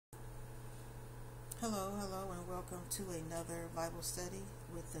Hello, and welcome to another Bible study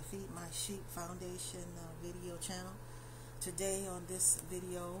with the Feed My Sheep Foundation video channel. Today on this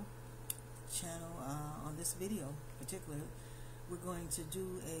video channel, particularly, we're going to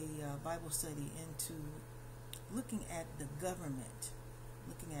do a Bible study into looking at the government,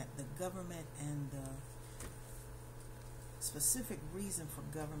 and the specific reason for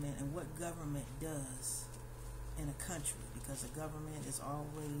government and what government does in a country, because a government is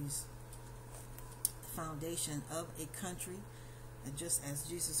always foundation of a country. And just as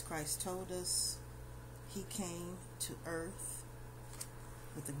Jesus Christ told us, he came to earth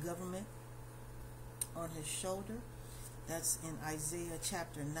with the government on his shoulder. That's in Isaiah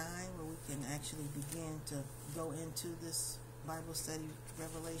chapter 9, where we can actually begin to go into this Bible study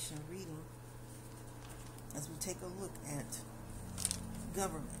revelation reading as we take a look at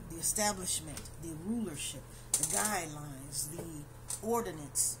government, the establishment, the rulership, the guidelines, the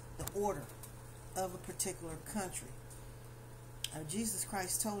ordinance, the order of a particular country. Jesus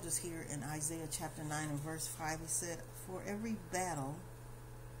Christ told us here in Isaiah chapter 9 and verse 5, he said, for every battle,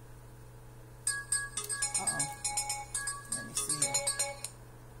 let me see here.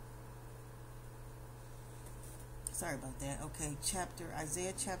 Sorry about that. Okay,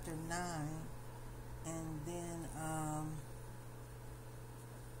 Isaiah chapter 9, and then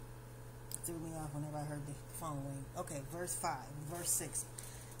threw me off whenever I heard the phone ring. Okay, verse 5, verse 6.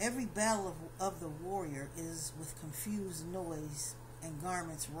 Every battle of the warrior is with confused noise and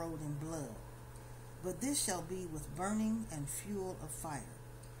garments rolled in blood. But this shall be with burning and fuel of fire.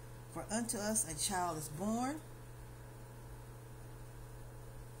 For unto us a child is born.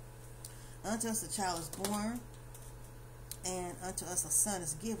 Unto us a child is born, and unto us a son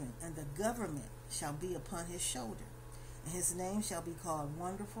is given, and the government shall be upon his shoulder. And his name shall be called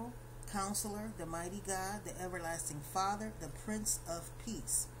Wonderful, Counsellor, the Mighty God, the Everlasting Father, the Prince of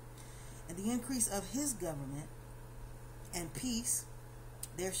Peace. And the increase of his government and peace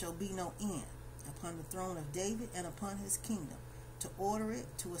there shall be no end, upon the throne of David and upon his kingdom, to order it,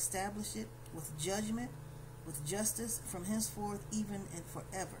 to establish it with judgment, with justice, from henceforth even and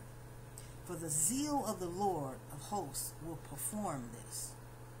forever. For the zeal of the Lord of hosts will perform this.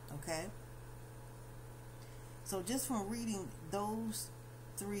 Okay? So just from reading those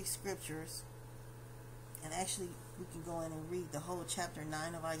three scriptures, and actually we can go in and read the whole chapter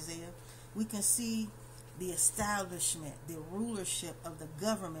 9 of Isaiah, we can see the establishment, the rulership of the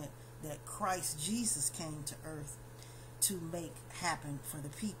government that Christ Jesus came to earth to make happen for the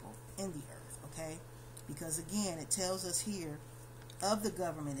people in the earth. Okay? Because again, it tells us here of the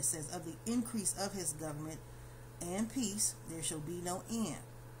government, it says, of the increase of his government and peace there shall be no end.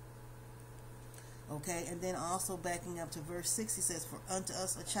 Okay, and then also backing up to verse 6, he says, for unto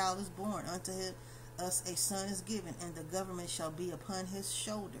us a child is born, unto us a son is given, and the government shall be upon his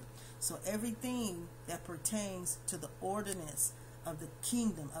shoulder. So everything that pertains to the ordinance of the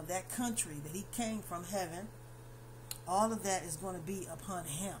kingdom of that country that he came from heaven, all of that is going to be upon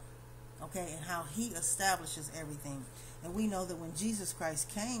him. Okay, and how he establishes everything. And we know that when Jesus Christ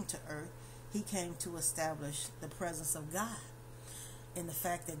came to earth, he came to establish the presence of God. In the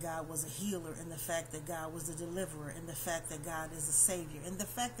fact that God was a healer, in the fact that God was a deliverer, in the fact that God is a savior, in the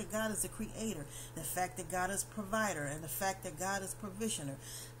fact that God is a creator, the fact that God is provider, and the fact that God is provisioner,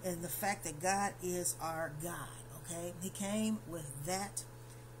 and the fact that God is our God. Okay, he came with that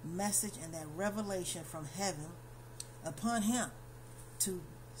message and that revelation from heaven upon him to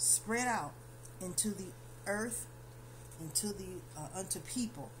spread out into the earth, into the unto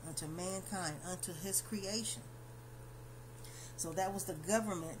people, unto mankind, unto his creation. So that was the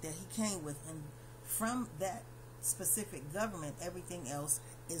government that he came with, and from that specific government, everything else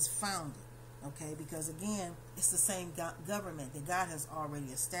is founded. Okay, because again, it's the same government that God has already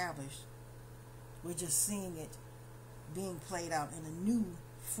established. We're just seeing it being played out in a new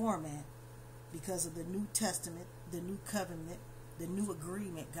format because of the New Testament, the new covenant, the new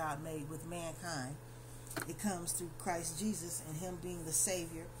agreement God made with mankind. It comes through Christ Jesus and him being the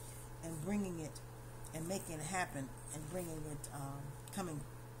Savior and bringing it and making it happen and bringing it, coming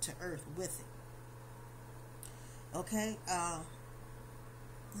to earth with it. Okay,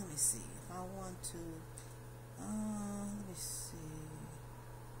 let me see. If I want to, let me see.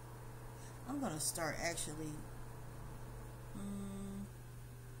 I'm going to start actually,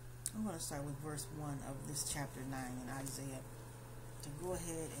 I'm going to start with verse 1 of this chapter 9 in Isaiah, to go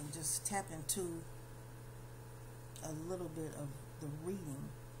ahead and just tap into a little bit of the reading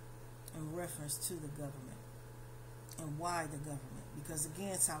in reference to the government and why the government. Because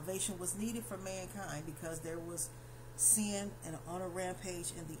again, salvation was needed for mankind because there was sin and on a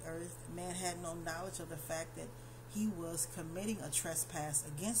rampage in the earth. Man had no knowledge of the fact that he was committing a trespass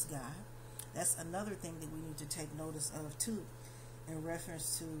against God. That's another thing that we need to take notice of too, in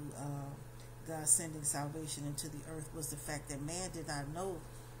reference to God sending salvation into the earth, was the fact that man did not know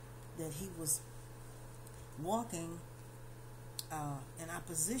that he was walking in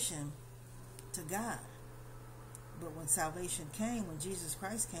opposition to God. But when salvation came, when Jesus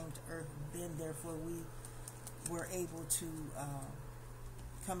Christ came to earth, then therefore we were able to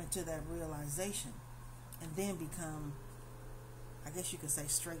come into that realization, and then become, I guess you could say,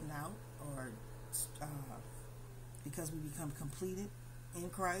 straightened out, or because we become completed in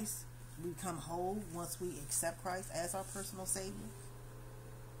Christ. We become whole once we accept Christ as our personal Savior.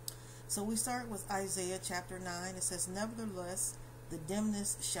 So we start with Isaiah chapter 9. It says, "Nevertheless, the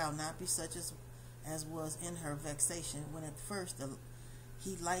dimness shall not be such as was in her vexation, when at first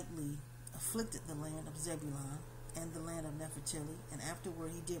he lightly afflicted the land of Zebulun and the land of Nephtali, and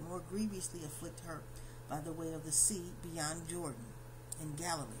afterward he did more grievously afflict her by the way of the sea beyond Jordan, in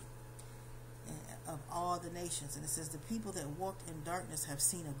Galilee, of all the nations." And it says, "The people that walked in darkness have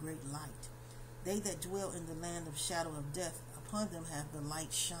seen a great light. They that dwell in the land of shadow of death, upon them have the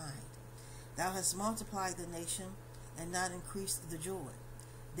light shined. Thou hast multiplied the nation, and not increased the joy.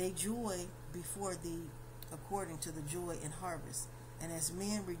 They joy before thee according to the joy in harvest, and as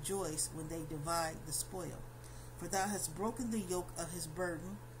men rejoice when they divide the spoil. For thou hast broken the yoke of his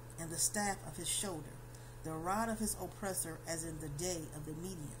burden, and the staff of his shoulder, the rod of his oppressor, as in the day of the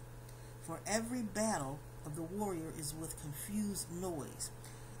Median. For every battle of the warrior is with confused noise,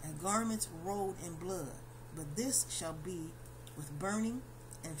 and garments rolled in blood. But this shall be with burning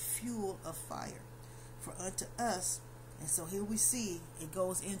and fuel of fire. For unto us," and so here we see it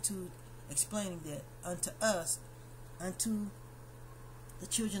goes into explaining that unto us, unto the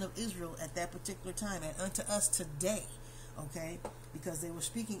children of Israel at that particular time, and unto us today, okay? Because they were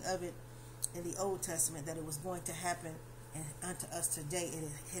speaking of it in the Old Testament, that it was going to happen, and unto us today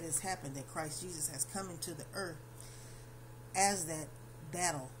it has happened, that Christ Jesus has come into the earth as that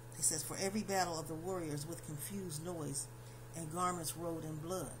battle. He says, "For every battle of the warriors with confused noise, and garments rolled in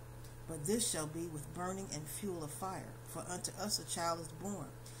blood. But this shall be with burning and fuel of fire. For unto us a child is born,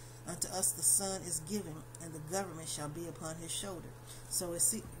 unto us the son is given, and the government shall be upon his shoulder." So we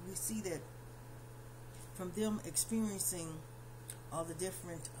see that from them experiencing all the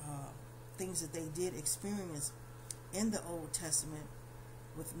different things that they did experience in the Old Testament,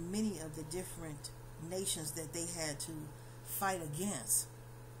 with many of the different nations that they had to fight against,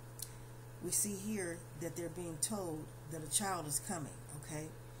 we see here that they're being told that a child is coming, okay?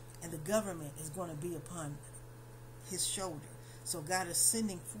 And the government is going to be upon his shoulder. So God is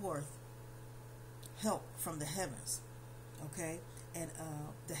sending forth help from the heavens, okay? And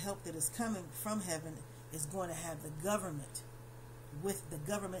the help that is coming from heaven is going to have the government, with the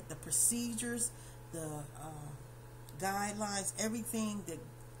government, the procedures, the guidelines, everything that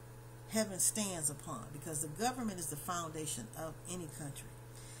heaven stands upon, because the government is the foundation of any country.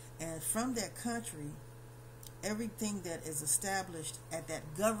 And from that country, everything that is established at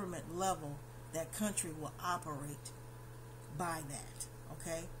that government level, that country will operate by that,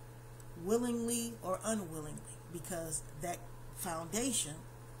 okay? Willingly or unwillingly, because that foundation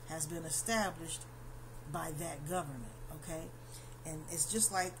has been established by that government, okay? And it's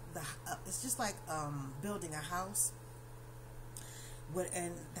just like building a house.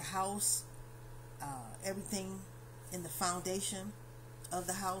 And the house, everything in the foundation of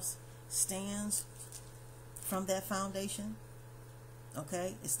the house stands from that foundation,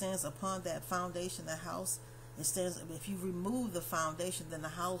 okay? It stands upon that foundation, the house. It stands. If you remove the foundation, then the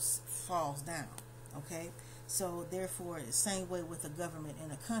house falls down, okay? So therefore, the same way with the government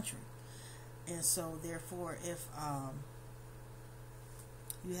in a country. And so therefore, if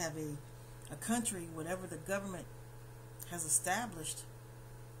you have a country, whatever the government has established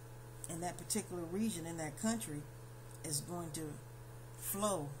in that particular region, in that country, is going to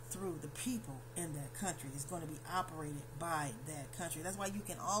flow through the people in that country. It's going to be operated by that country. That's why you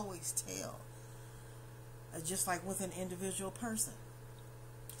can always tell, just like with an individual person,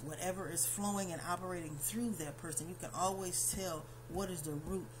 whatever is flowing and operating through that person, you can always tell what is the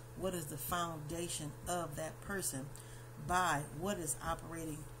root, what is the foundation of that person, by what is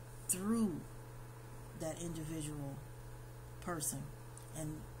operating through that individual person.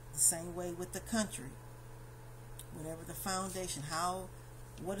 And the same way with the country, whatever the foundation,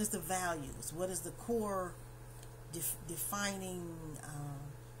 what is the values, what is the core defining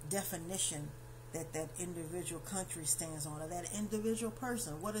definition that that individual country stands on, or that individual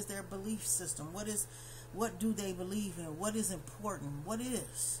person, what is their belief system, what do they believe in, what is important, what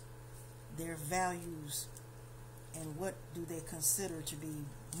is their values, and what do they consider to be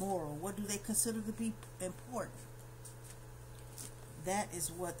moral, what do they consider to be important. that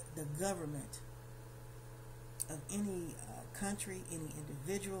is what the government of any country, any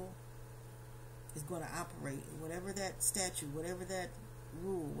individual is going to operate. Whatever that statute, whatever that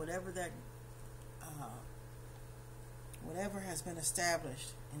rule, whatever that whatever has been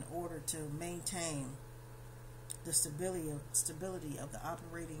established in order to maintain the stability of the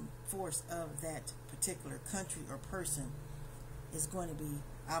operating force of that particular country or person is going to be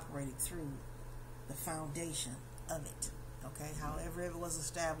operated through the foundation of it. Okay, however it was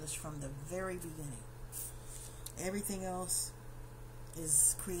established from the very beginning. Everything else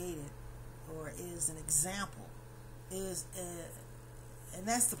is created or is an example, and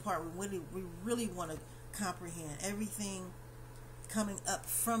that's the part we really want to comprehend. Everything coming up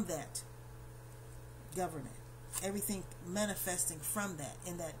from that government, everything manifesting from that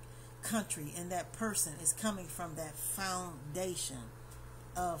in that country and that person is coming from that foundation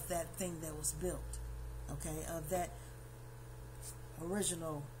of that thing that was built, okay, of that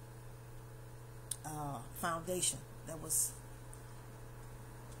original foundation that was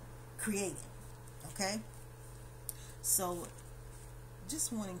created. Okay, so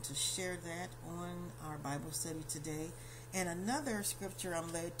just wanting to share that on our Bible study today. And another scripture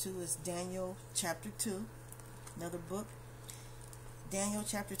I'm led to is Daniel chapter 2, another book. Daniel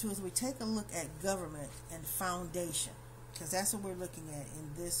chapter 2, as we take a look at government and foundation, because that's what we're looking at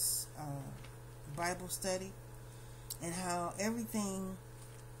in this Bible study, and how everything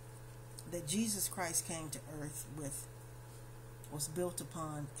that Jesus Christ came to earth with was built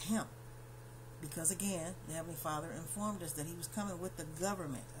upon him. Because again, the Heavenly Father informed us that he was coming with the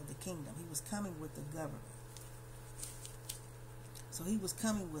government of the kingdom. He was coming with the government. So he was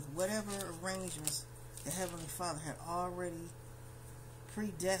coming with whatever arrangements the Heavenly Father had already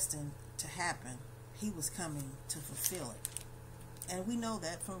predestined to happen. He was coming to fulfill it. And we know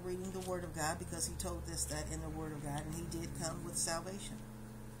that from reading the Word of God, because he told us that in the Word of God, and he did come with salvation.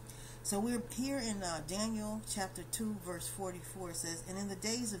 So we're here in Daniel chapter 2, verse 44. It says, "And in the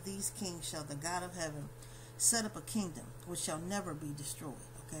days of these kings shall the God of heaven set up a kingdom which shall never be destroyed."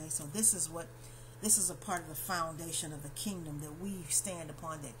 Okay, so this is a part of the foundation of the kingdom that we stand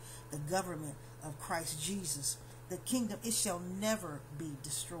upon, the government of Christ Jesus. The kingdom, it shall never be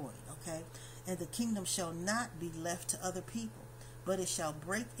destroyed. Okay, and the kingdom shall not be left to other people, but it shall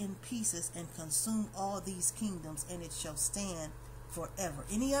break in pieces and consume all these kingdoms, and it shall stand forever.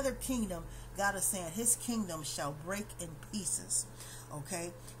 Any other kingdom, God is saying his kingdom shall break in pieces.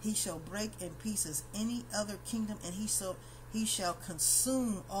 Okay, he shall break in pieces any other kingdom, and he shall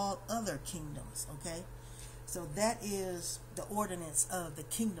consume all other kingdoms. Okay, so that is the ordinance of the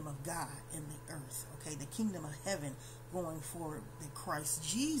kingdom of God in the earth. Okay, the kingdom of heaven going forward that Christ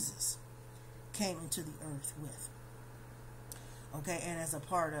Jesus came into the earth with. Okay, and as a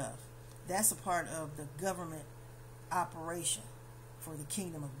part of, that's a part of the government operation for the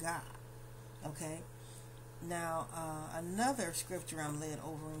kingdom of God. Okay, now another scripture I'm led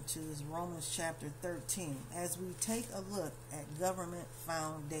over into is Romans chapter 13, as we take a look at government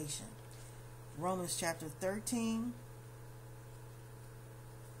foundation. Romans chapter 13,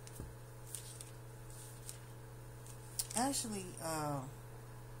 actually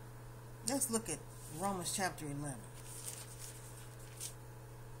let's look at Romans chapter 11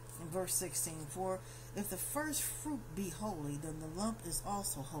 in verse 16. "For if the first fruit be holy, then the lump is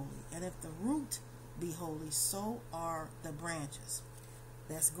also holy. And if the root be holy, so are the branches."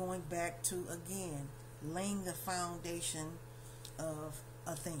 That's going back to, again, laying the foundation of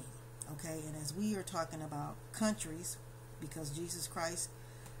a thing. Okay, and as we are talking about countries, because Jesus Christ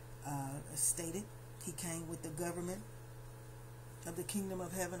stated he came with the government of the kingdom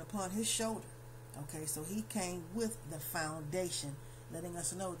of heaven upon his shoulder. Okay, so he came with the foundation, letting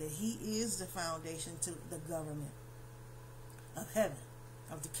us know that he is the foundation to the government of heaven,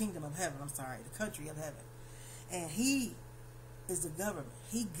 of the kingdom of heaven, the country of heaven. And he is the government.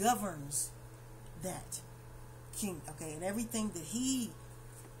 He governs that king. Okay, and everything that he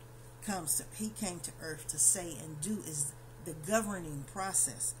came to earth to say and do is the governing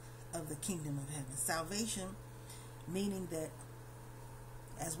process of the kingdom of heaven. Salvation, meaning that,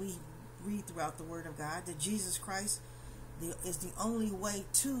 as we read throughout the Word of God, that Jesus Christ is the only way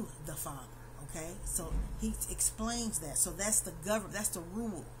to the Father. Okay, so he explains that. So that's that's the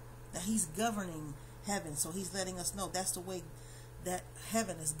rule, that he's governing heaven. So he's letting us know that's the way that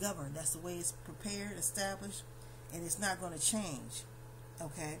heaven is governed. That's the way it's prepared, established, and it's not going to change.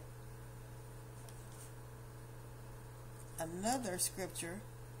 Okay. Another scripture,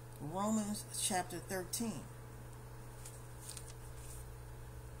 Romans chapter 13.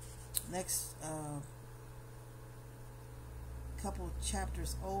 Next couple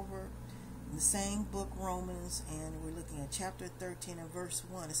chapters over, In the same book, Romans, and we're looking at chapter 13 and verse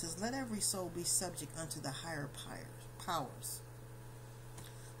 1. It says, let every soul be subject unto the higher powers.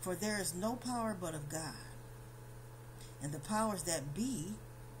 For there is no power but of God. And the powers that be,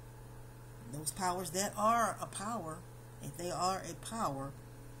 those powers that are a power, if they are a power,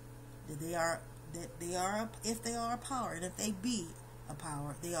 if they are a power, and if they be a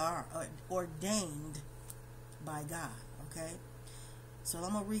power, they are ordained by God. Okay? So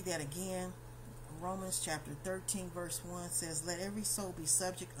I'm going to read that again. Romans chapter 13 verse 1 says, let every soul be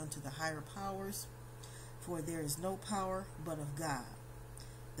subject unto the higher powers, for there is no power but of God.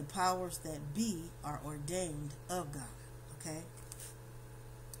 The powers that be are ordained of God. Okay?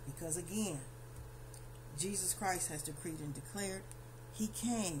 Because again, Jesus Christ has decreed and declared. He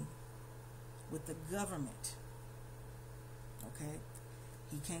came with the government. Okay?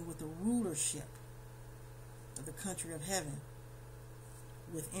 He came with the rulership of the country of heaven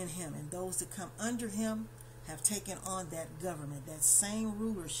within him, and those that come under him have taken on that government, that same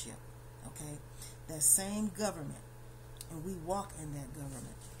rulership, okay, that same government, and we walk in that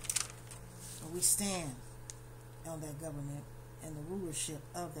government, and we stand on that government and the rulership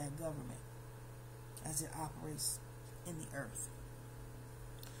of that government as it operates in the earth.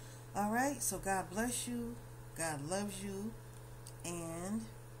 All right, so God bless you, God loves you, and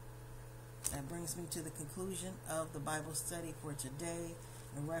that brings me to the conclusion of the Bible study for today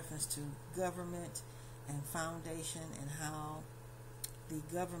in reference to government and foundation, and how the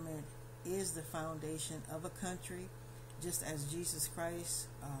government is the foundation of a country, just as Jesus Christ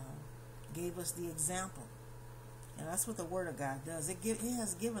gave us the example. And that's what the Word of God does. It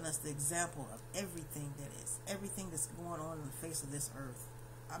has given us the example of everything that's going on in the face of this earth.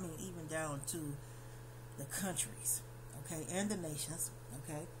 I mean, even down to the countries, okay, and the nations,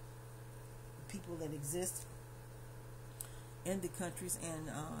 okay, people that exist in the countries,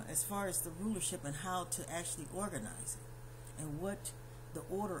 and as far as the rulership and how to actually organize it, and what the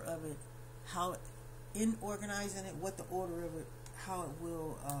order of it, how in organizing it, what the order of it, how it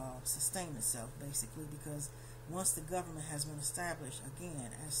will sustain itself, basically, because once the government has been established, again,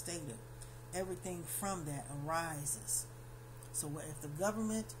 as stated, everything from that arises. So if the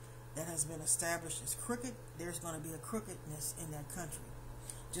government that has been established is crooked, there's going to be a crookedness in that country.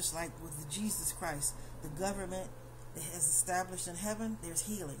 Just like with Jesus Christ, the government that is established in heaven, there's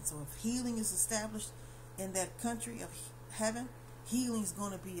healing. So if healing is established in that country of heaven, healing is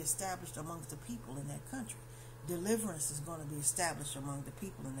going to be established amongst the people in that country. Deliverance is going to be established among the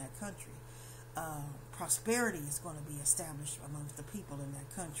people in that country. Prosperity is going to be established amongst the people in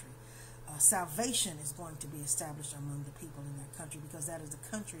that country. Salvation is going to be established among the people in that country, because that is the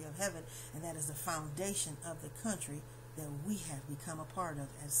country of heaven, and that is the foundation of the country that we have become a part of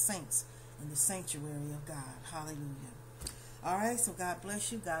as saints in the sanctuary of God. Hallelujah. All right, so God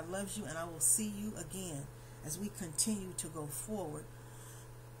bless you, God loves you, and I will see you again as we continue to go forward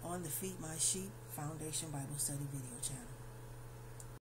on the Feed My Sheep Foundation Bible Study video channel.